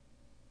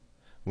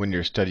When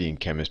you're studying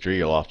chemistry,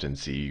 you'll often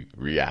see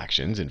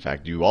reactions. In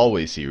fact, you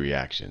always see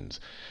reactions.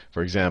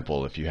 For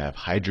example, if you have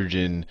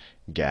hydrogen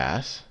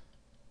gas,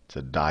 it's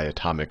a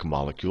diatomic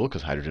molecule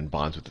because hydrogen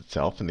bonds with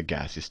itself in the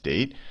gaseous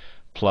state,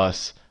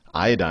 plus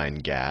iodine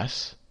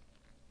gas,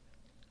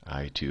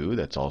 I2,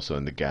 that's also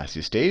in the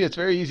gaseous state. It's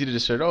very easy to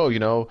just say,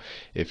 oh,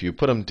 if you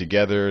put them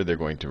together, they're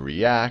going to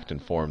react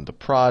and form the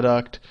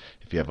product.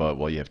 If you have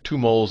you have 2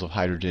 moles of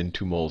hydrogen,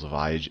 2 moles of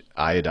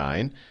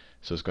iodine.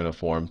 So it's going to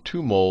form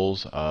 2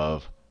 moles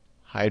of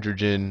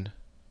hydrogen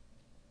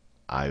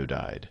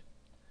iodide.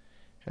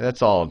 And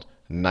that's all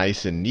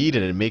nice and neat,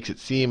 and it makes it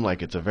seem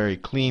like it's a very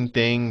clean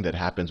thing that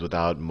happens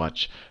without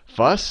much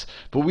fuss.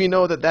 But we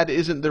know that that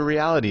isn't the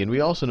reality, and we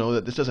also know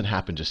that this doesn't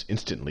happen just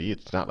instantly.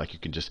 It's not like you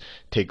can just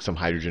take some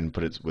hydrogen,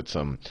 put it with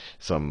some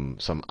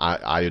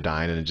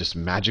iodine, and it just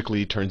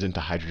magically turns into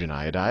hydrogen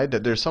iodide.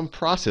 That there's some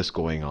process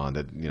going on.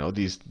 That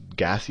these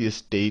gaseous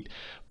state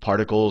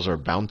particles are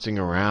bouncing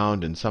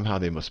around, and somehow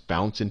they must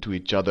bounce into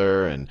each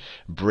other and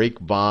break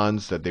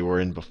bonds that they were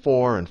in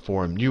before and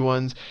form new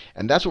ones.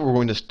 And that's what we're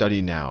going to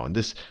study now. And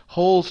this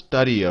whole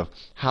study of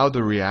how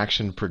the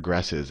reaction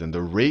progresses and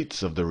the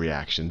rates of the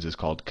reactions is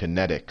called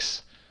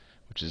kinetics,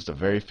 which is a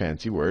very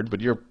fancy word,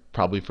 but you're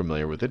probably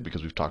familiar with it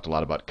because we've talked a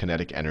lot about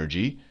kinetic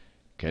energy.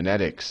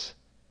 Kinetics.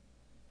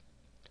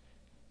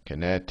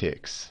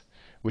 Kinetics.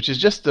 Which is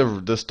just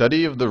the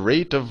study of the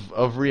rate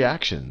of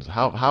reactions.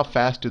 How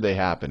fast do they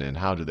happen and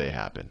how do they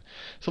happen?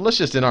 So let's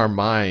just in our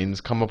minds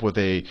come up with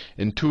a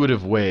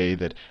intuitive way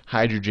that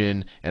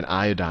hydrogen and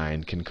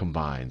iodine can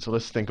combine. So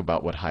let's think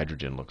about what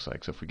hydrogen looks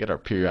like. So if we get our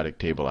periodic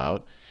table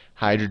out,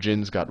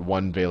 hydrogen's got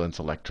 1 valence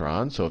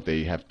electron. So if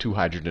they have 2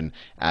 hydrogen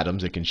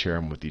atoms, they can share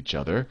them with each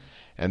other.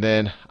 And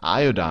then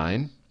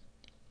iodine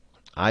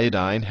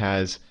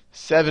has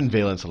 7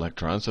 valence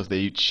electrons. So if they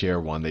each share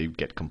 1, they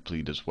get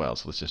complete as well.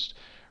 So let's just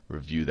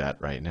review that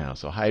right now.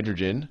 So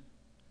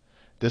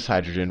this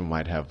hydrogen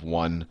might have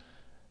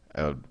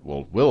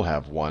will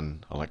have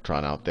 1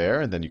 electron out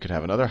there, and then you could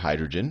have another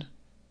hydrogen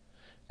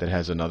that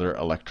has another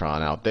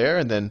electron out there,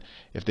 and then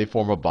if they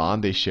form a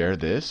bond, they share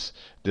this.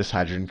 This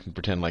hydrogen can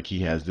pretend like he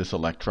has this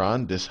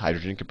electron. This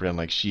hydrogen can pretend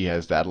like she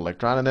has that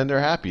electron, and then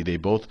they're happy. They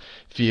both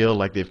feel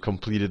like they've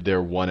completed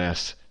their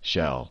 1s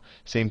shell.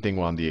 Same thing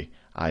on the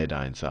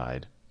iodine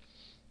side,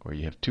 where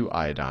you have 2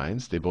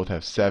 iodines. They both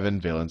have 7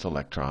 valence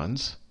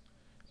electrons.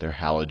 They're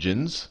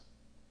halogens.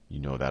 You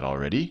know that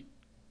already.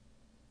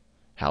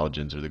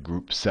 Halogens are the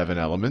group 7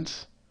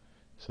 elements.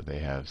 So they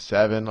have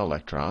 7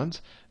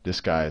 electrons.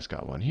 This guy's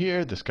got 1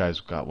 here. This guy's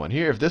got 1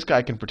 here. If this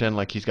guy can pretend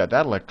like he's got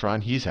that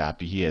electron, he's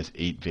happy. He has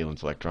 8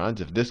 valence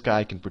electrons. If this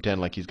guy can pretend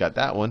like he's got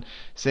that one,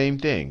 same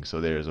thing. So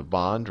there's a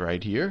bond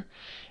right here.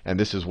 And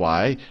this is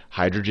why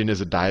hydrogen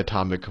is a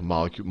diatomic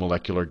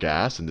molecular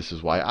gas, and this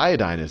is why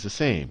iodine is the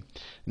same.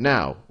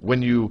 Now,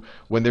 when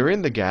they're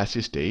in the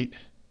gaseous state,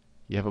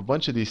 you have a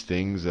bunch of these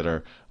things that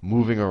are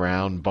moving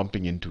around,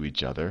 bumping into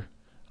each other.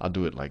 I'll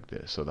do it like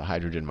this. So the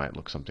hydrogen might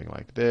look something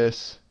like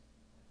this.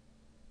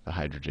 The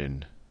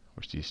hydrogen,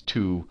 which these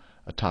 2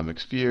 atomic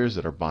spheres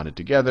that are bonded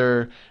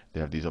together. They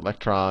have these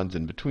electrons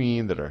in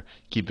between that are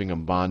keeping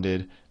them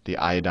bonded. The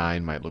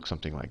iodine might look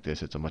something like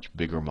this. It's a much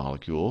bigger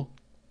molecule,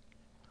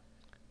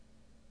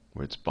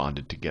 where it's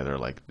bonded together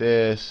like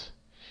this.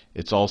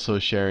 It's also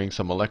sharing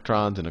some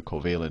electrons in a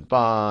covalent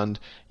bond.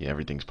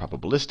 Everything's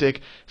probabilistic.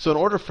 So in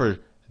order for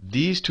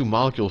these 2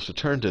 molecules to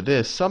turn to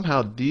this,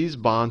 somehow these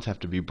bonds have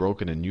to be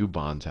broken and new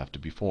bonds have to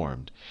be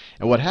formed.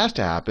 And what has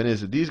to happen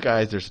is that these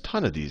guys, there's a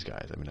ton of these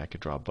guys. I mean, I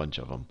could draw a bunch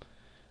of them,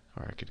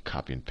 or I could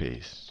copy and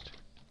paste.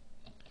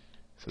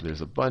 So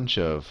there's a bunch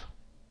of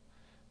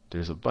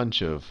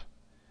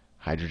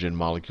hydrogen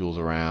molecules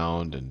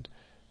around, and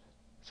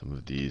some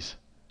of these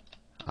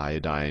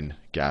iodine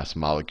gas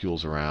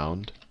molecules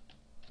around.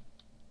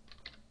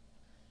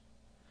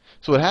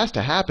 So what has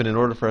to happen in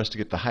order for us to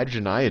get the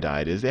hydrogen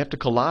iodide is they have to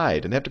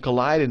collide, and they have to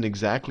collide in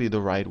exactly the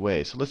right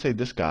way. So let's say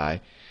this guy,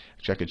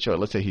 actually I could show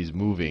it. Let's say he's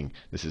moving.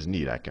 This is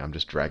neat. I'm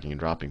just dragging and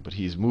dropping, but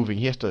he's moving.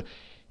 He has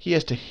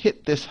to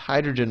hit this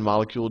hydrogen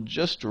molecule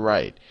just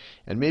right,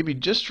 and maybe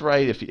just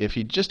right. If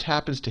he just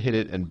happens to hit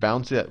it and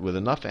bounce it with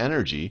enough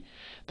energy,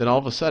 then all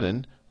of a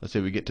sudden, let's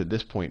say we get to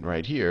this point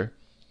right here,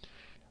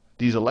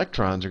 these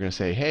electrons are going to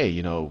say, hey,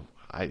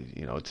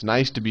 it's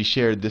nice to be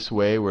shared this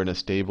way. We're in a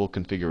stable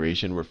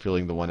configuration. We're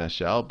filling the 1s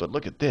shell. But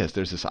look at this.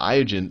 There's this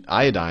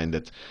iodine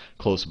that's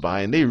close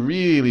by, and they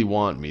really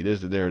want me.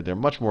 They're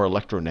much more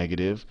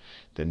electronegative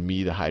than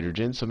me, the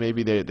hydrogen. So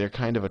maybe they're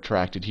kind of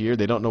attracted here.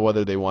 They don't know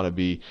whether they want to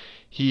be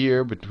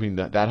here between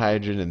that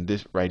hydrogen and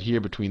this right here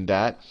between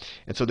that.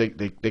 And so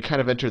they kind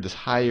of enter this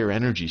higher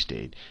energy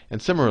state.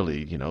 And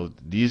similarly,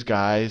 these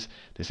guys,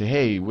 they say,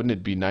 hey, wouldn't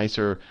it be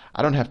nicer?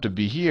 I don't have to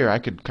be here. I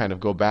could kind of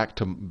go back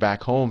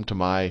home to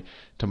my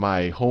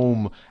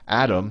home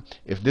atom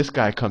if this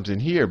guy comes in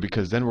here,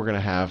 because then we're going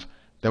to have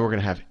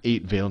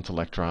 8 valence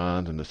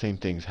electrons, and the same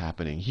thing's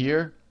happening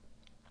here.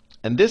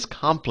 And this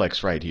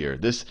complex right here,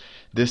 this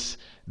this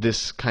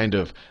kind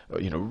of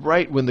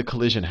right when the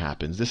collision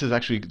happens, this is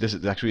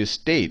actually a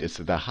state. It's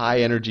the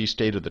high energy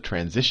state or the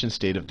transition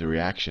state of the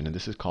reaction, and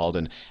this is called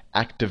an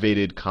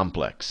activated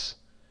complex.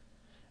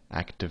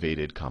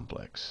 Activated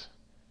complex.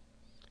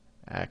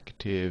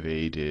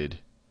 Activated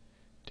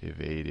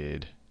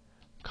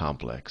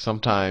complex.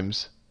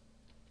 Sometimes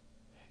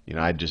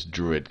I just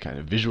drew it kind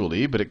of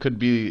visually, but it could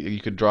be,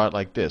 you could draw it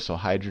like this. So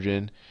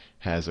hydrogen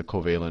has a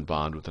covalent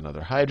bond with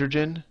another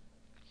hydrogen.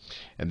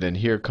 And then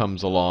here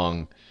comes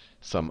along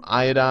some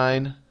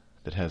iodine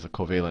that has a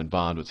covalent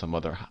bond with some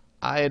other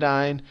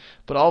iodine.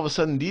 But all of a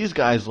sudden, these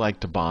guys like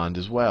to bond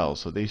as well.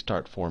 So they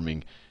start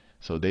forming.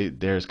 So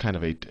there's kind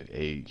of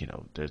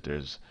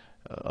there's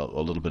a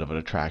little bit of an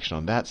attraction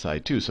on that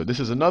side too. So this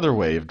is another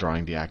way of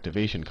drawing the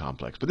activation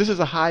complex. But this is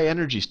a high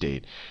energy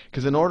state,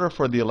 because in order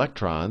for the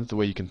electrons, the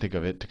way you can think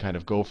of it, to kind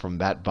of go from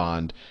that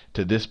bond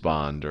to this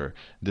bond, or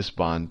this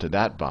bond to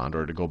that bond,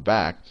 or to go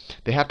back,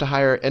 they have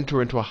to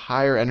enter into a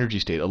higher energy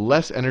state, a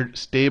less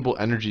stable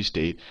energy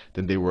state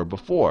than they were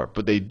before.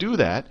 But they do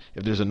that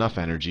if there's enough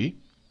energy,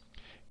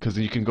 because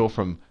you can go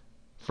so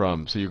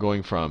you're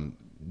going from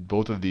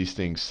both of these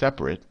things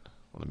separate.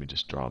 Well, let me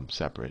just draw them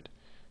separate.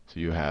 So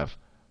you have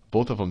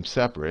both of them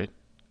separate.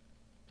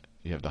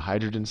 You have the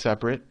hydrogen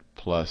separate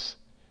plus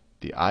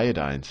the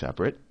iodine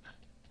separate.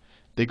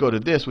 They go to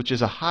this, which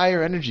is a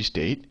higher energy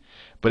state.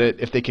 But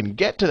if they can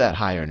get to that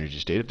higher energy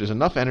state, if there's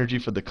enough energy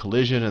for the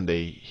collision and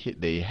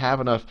they have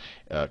enough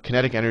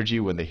kinetic energy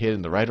when they hit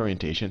in the right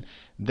orientation,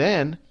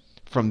 then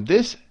from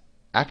this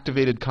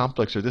activated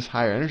complex, or this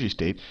higher energy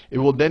state, it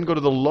will then go to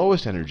the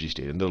lowest energy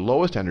state. And the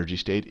lowest energy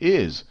state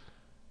is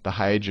the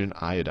hydrogen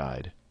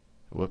iodide.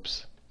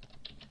 Whoops.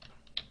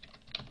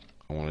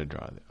 I want to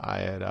draw the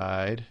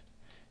iodide,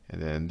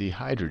 and then the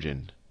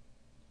hydrogen,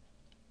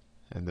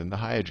 and then the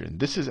hydrogen.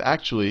 This is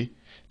actually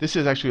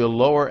a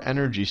lower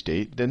energy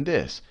state than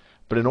this.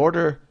 But in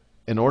order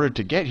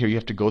to get here, you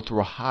have to go through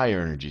a higher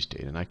energy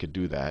state. And I could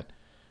do that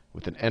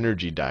with an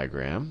energy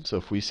diagram. So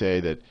if we say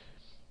that,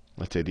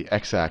 let's say the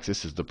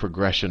x-axis is the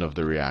progression of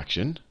the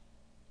reaction.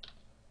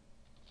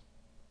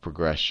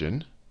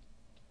 Progression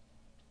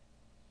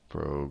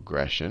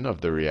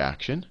of the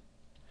reaction.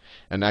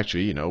 And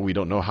actually, we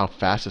don't know how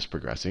fast it's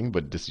progressing,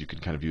 but this, you can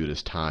kind of view it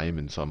as time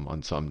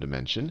on some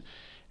dimension.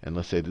 And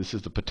let's say this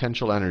is the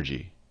potential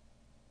energy.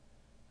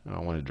 I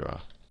want to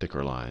draw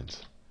thicker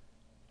lines.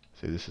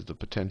 Say this is the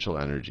potential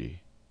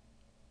energy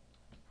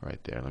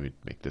right there. Let me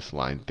make this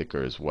line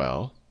thicker as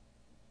well.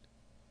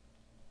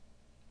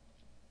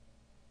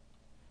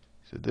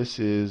 So this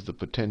is the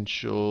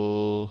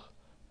potential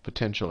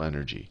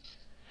energy.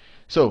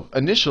 So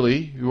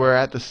initially, we're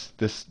at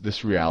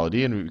this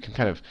reality, and we can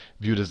kind of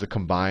view it as the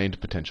combined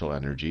potential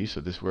energy.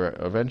 So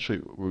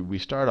we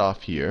start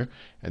off here,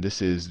 and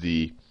this is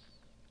the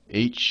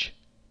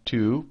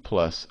H2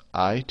 plus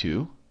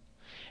I2.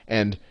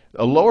 And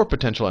a lower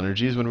potential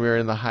energy is when we're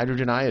in the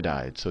hydrogen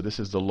iodide. So this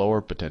is the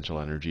lower potential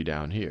energy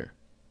down here.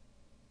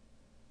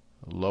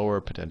 Lower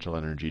potential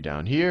energy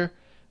down here.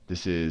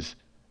 This is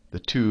the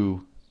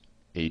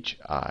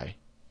 2Hi.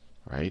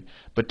 Right?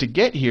 But to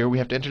get here, we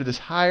have to enter this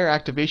higher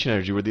activation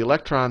energy, where the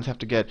electrons they have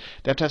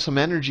to have some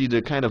energy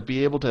to kind of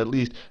be able to at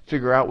least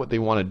figure out what they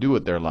want to do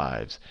with their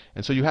lives.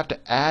 And so you have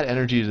to add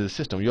energy to the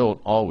system. You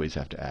don't always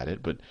have to add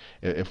it, but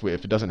if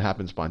it doesn't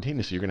happen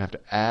spontaneously, you're going to have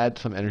to add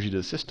some energy to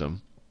the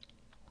system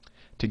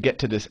to get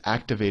to this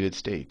activated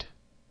state.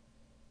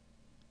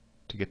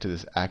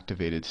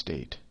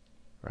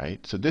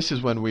 Right? So this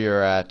is when we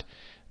are at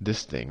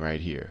this thing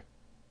right here.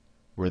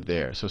 We're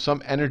there. So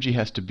some energy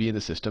has to be in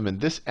the system,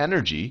 and this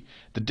energy,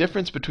 the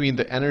difference between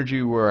the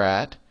energy we're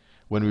at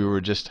when we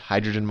were just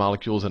hydrogen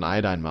molecules and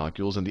iodine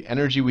molecules, and the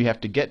energy we have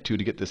to get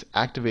this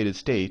activated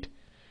state,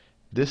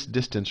 this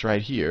distance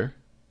right here,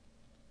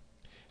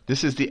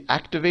 this is the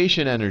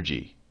activation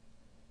energy.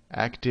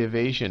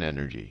 Activation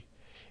energy.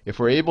 If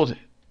we're able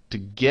to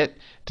get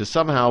to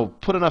somehow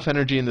put enough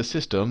energy in the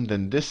system,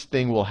 then this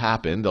thing will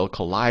happen. They'll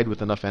collide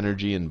with enough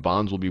energy, and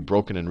bonds will be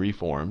broken and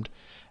reformed.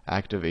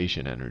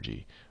 Activation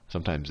energy.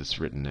 Sometimes it's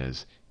written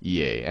as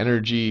EA,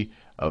 energy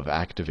of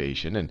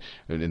activation. And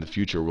in the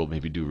future, we'll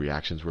maybe do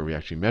reactions where we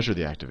actually measure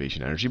the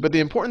activation energy. But the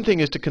important thing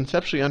is to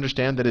conceptually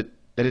understand that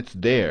it's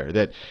there,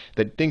 that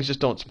things just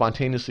don't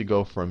spontaneously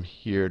go from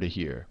here to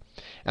here.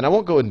 And I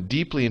won't go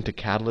deeply into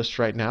catalysts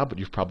right now, but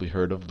you've probably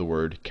heard of the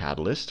word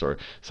catalyst, or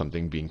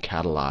something being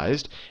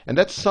catalyzed. And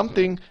that's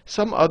something,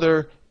 some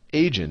other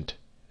agent,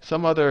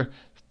 some other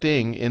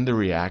thing in the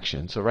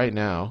reaction. So right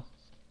now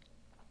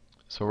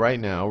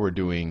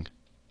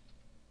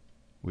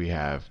we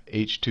have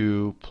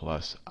H2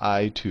 plus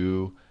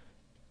I2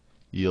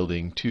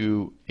 yielding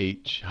 2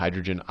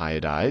 hydrogen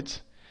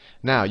iodides.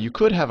 Now, you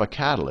could have a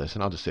catalyst,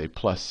 and I'll just say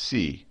plus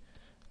C.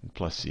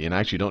 And I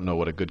actually don't know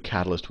what a good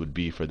catalyst would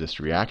be for this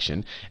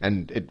reaction.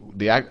 And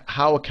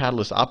how a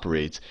catalyst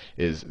operates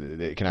is,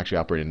 it can actually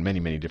operate in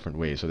many, many different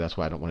ways. So that's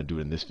why I don't want to do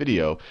it in this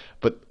video.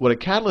 But what a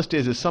catalyst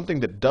is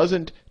something that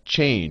doesn't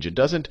change. It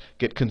doesn't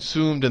get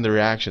consumed in the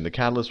reaction. The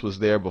catalyst was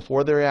there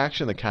before the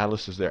reaction, the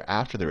catalyst is there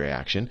after the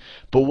reaction.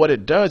 But what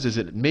it does is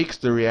it makes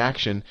the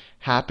reaction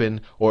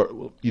happen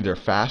or either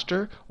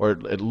faster, or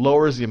it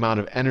lowers the amount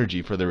of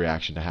energy for the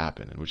reaction to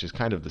happen, which is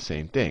kind of the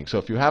same thing. So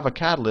if you have a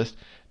catalyst,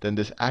 then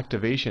this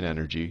activation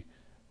energy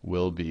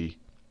will be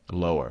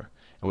lower.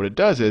 And what it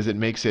does is it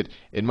makes it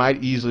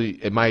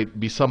might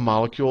be some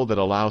molecule that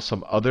allows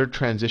some other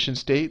transition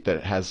state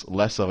that has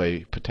less of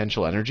a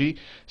potential energy,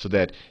 so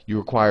that you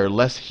require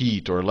less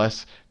heat or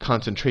less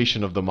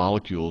concentration of the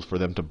molecules for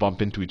them to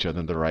bump into each other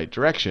in the right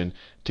direction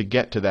to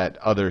get to that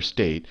other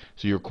state,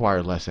 so you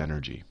require less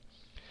energy.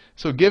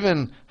 So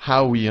given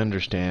how we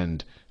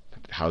understand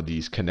how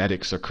these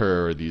kinetics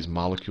occur, these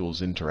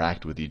molecules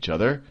interact with each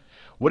other,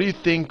 what do you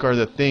think are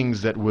the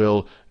things that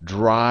will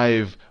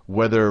drive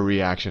whether a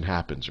reaction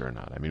happens or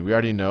not? I mean, we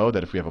already know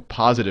that if we have a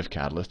positive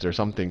catalyst, there's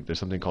something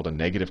called a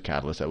negative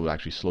catalyst that will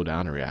actually slow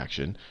down a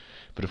reaction.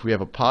 But if we have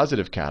a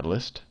positive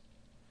catalyst,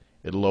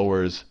 it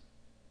lowers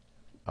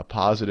a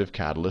positive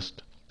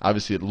catalyst.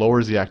 Obviously, it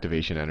lowers the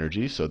activation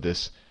energy, so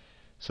this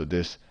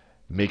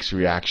makes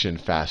reaction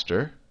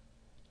faster.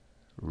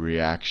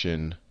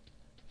 Reaction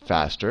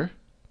faster.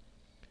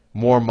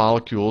 More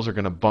molecules are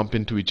going to bump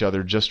into each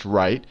other just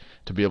right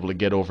to be able to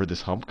get over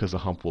this hump, because the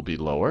hump will be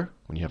lower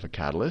when you have a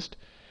catalyst.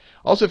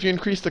 Also, if you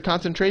increase the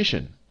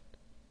concentration,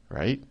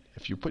 right?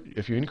 If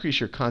you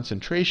increase your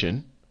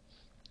concentration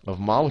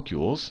of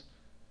molecules,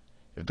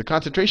 if the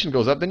concentration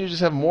goes up, then you just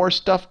have more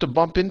stuff to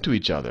bump into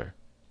each other.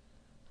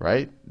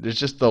 Right? There's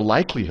just the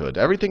likelihood.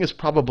 Everything is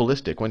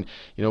probabilistic.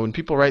 When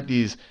people write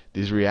these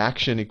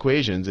reaction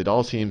equations, it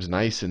all seems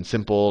nice and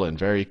simple and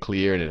very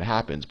clear, and it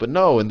happens. But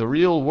no, in the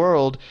real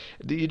world,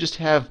 you just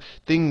have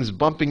things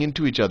bumping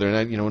into each other.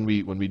 And when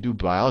we do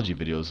biology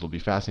videos, it'll be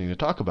fascinating to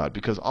talk about,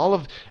 because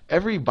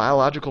every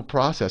biological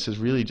process is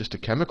really just a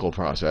chemical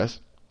process.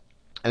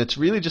 And it's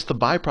really just the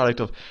byproduct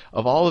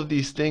of all of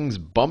these things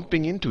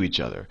bumping into each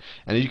other.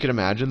 And as you can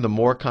imagine, the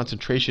more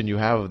concentration you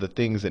have of the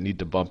things that need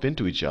to bump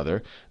into each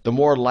other, the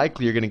more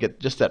likely you're going to get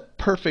just that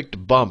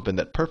perfect bump and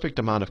that perfect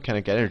amount of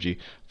kinetic energy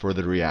for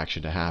the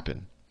reaction to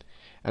happen.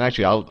 And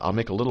actually, I'll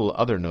make a little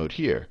other note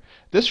here.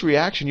 This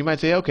reaction, you might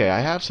say, okay,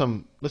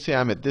 let's say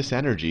I'm at this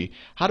energy.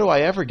 How do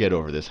I ever get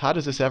over this? How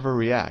does this ever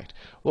react?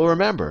 Well,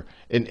 remember,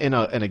 in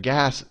a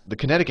gas, the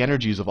kinetic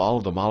energies of all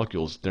of the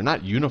molecules, they're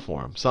not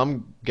uniform.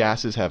 Some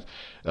gases have,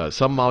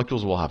 some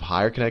molecules will have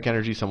higher kinetic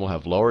energy, some will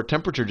have lower.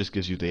 Temperature just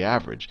gives you the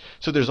average.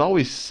 So there's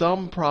always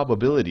some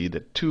probability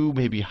that two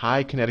maybe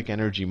high kinetic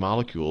energy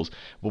molecules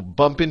will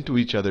bump into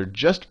each other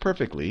just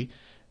perfectly,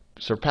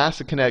 surpass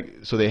the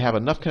kinetic, so they have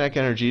enough kinetic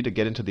energy to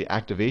get into the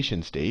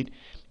activation state,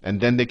 and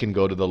then they can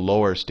go to the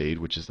lower state,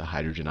 which is the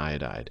hydrogen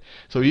iodide.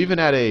 So even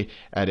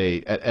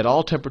at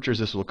all temperatures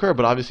this will occur,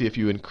 but obviously if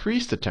you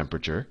increase the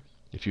temperature,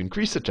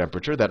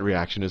 that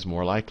reaction is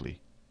more likely.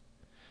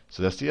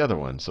 So that's the other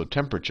one. So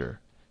temperature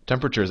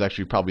is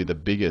actually probably the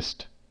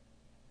biggest.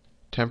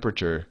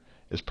 Temperature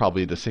is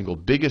probably the single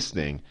biggest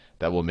thing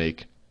that will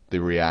make the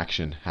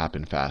reaction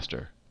happen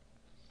faster.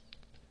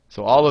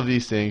 So all of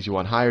these things, you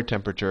want higher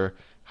temperature,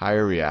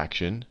 higher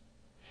reaction.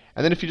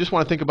 And then if you just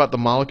want to think about the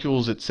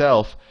molecules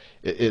itself,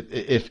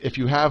 if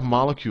you have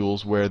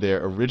molecules where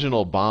their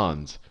original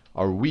bonds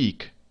are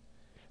weak,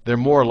 they're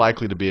more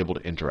likely to be able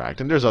to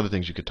interact. And there's other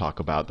things you could talk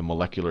about, the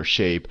molecular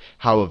shape,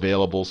 how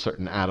available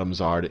certain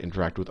atoms are to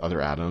interact with other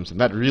atoms. And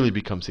that really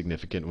becomes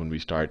significant when we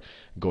start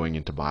going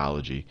into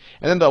biology.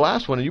 And then the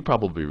last one, and you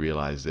probably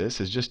realize this,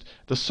 is just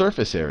the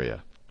surface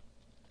area.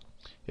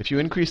 If you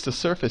increase the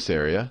surface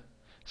area,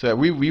 so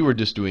we were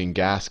just doing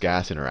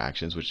gas-gas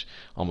interactions, which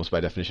almost by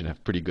definition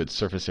have pretty good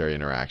surface area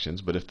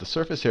interactions. But if the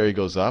surface area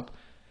goes up,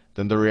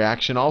 then the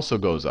reaction also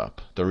goes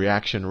up, the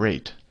reaction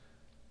rate.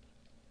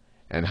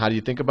 And how do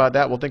you think about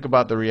that? Well, think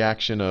about the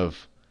reaction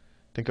of,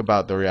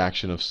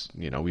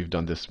 we've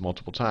done this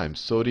multiple times.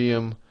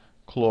 Sodium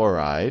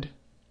chloride,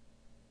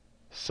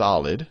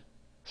 solid,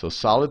 so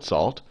solid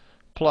salt,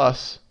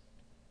 plus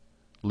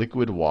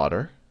liquid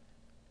water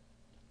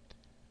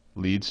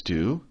leads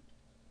to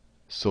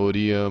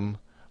sodium.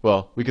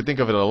 Well, we could think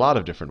of it a lot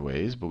of different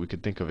ways, but we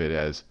could think of it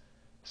as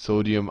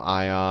sodium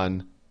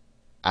ion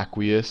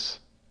aqueous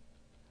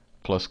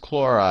plus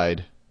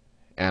chloride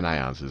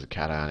anions. This is a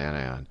cation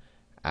anion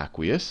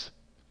aqueous.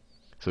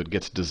 So it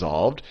gets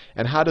dissolved.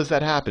 And how does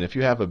that happen? If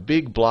you have a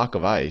big block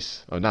of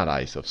ice, or not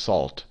ice, of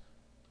salt.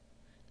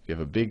 If you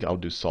have a big, I'll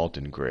do salt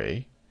in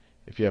gray.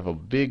 If you have a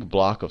big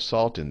block of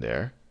salt in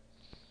there,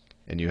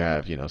 and you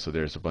have, so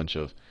there's a bunch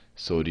of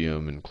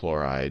sodium and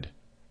chloride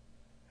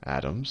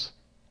atoms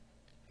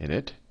in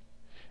it,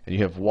 and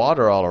you have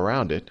water all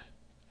around it,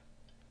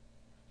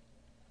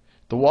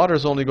 the water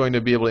is only going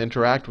to be able to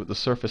interact with the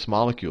surface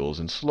molecules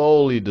and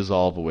slowly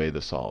dissolve away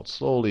the salt,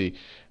 slowly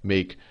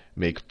make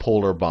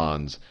polar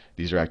bonds.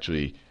 These are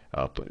actually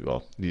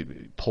the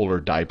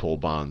polar dipole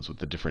bonds with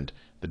the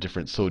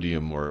different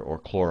sodium or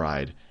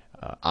chloride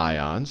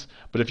ions.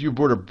 But if you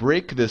were to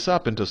break this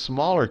up into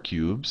smaller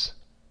cubes,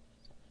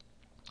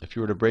 if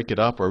you were to break it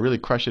up or really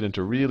crush it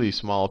into really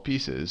small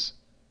pieces,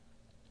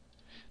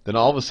 then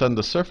all of a sudden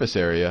the surface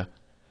area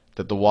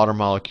that the water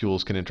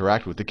molecules can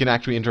interact with. They can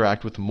actually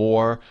interact with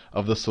more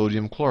of the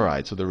sodium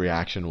chloride, so the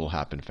reaction will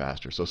happen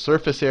faster. So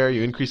surface area,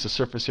 you increase the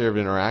surface area of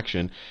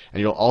interaction,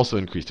 and you'll also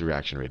increase the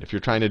reaction rate. If you're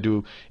trying to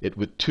do it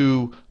with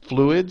two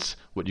fluids,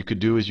 what you could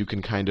do is you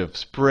can kind of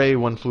spray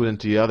one fluid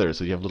into the other,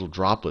 so you have little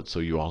droplets,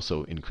 so you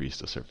also increase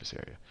the surface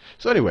area.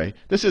 So anyway,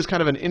 this is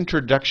kind of an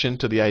introduction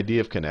to the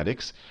idea of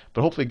kinetics,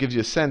 but hopefully it gives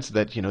you a sense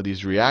that,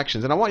 these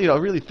reactions, and I want you to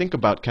really think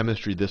about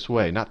chemistry this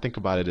way, not think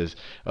about it as,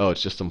 oh,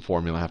 it's just some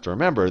formula I have to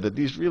remember, that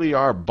these really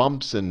are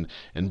bumps and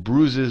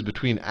bruises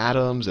between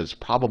atoms. It's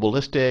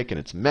probabilistic and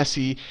it's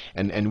messy,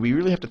 and we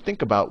really have to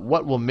think about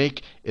what will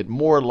make it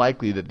more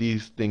likely that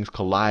these things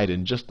collide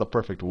in just the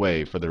perfect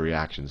way for the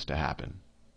reactions to happen.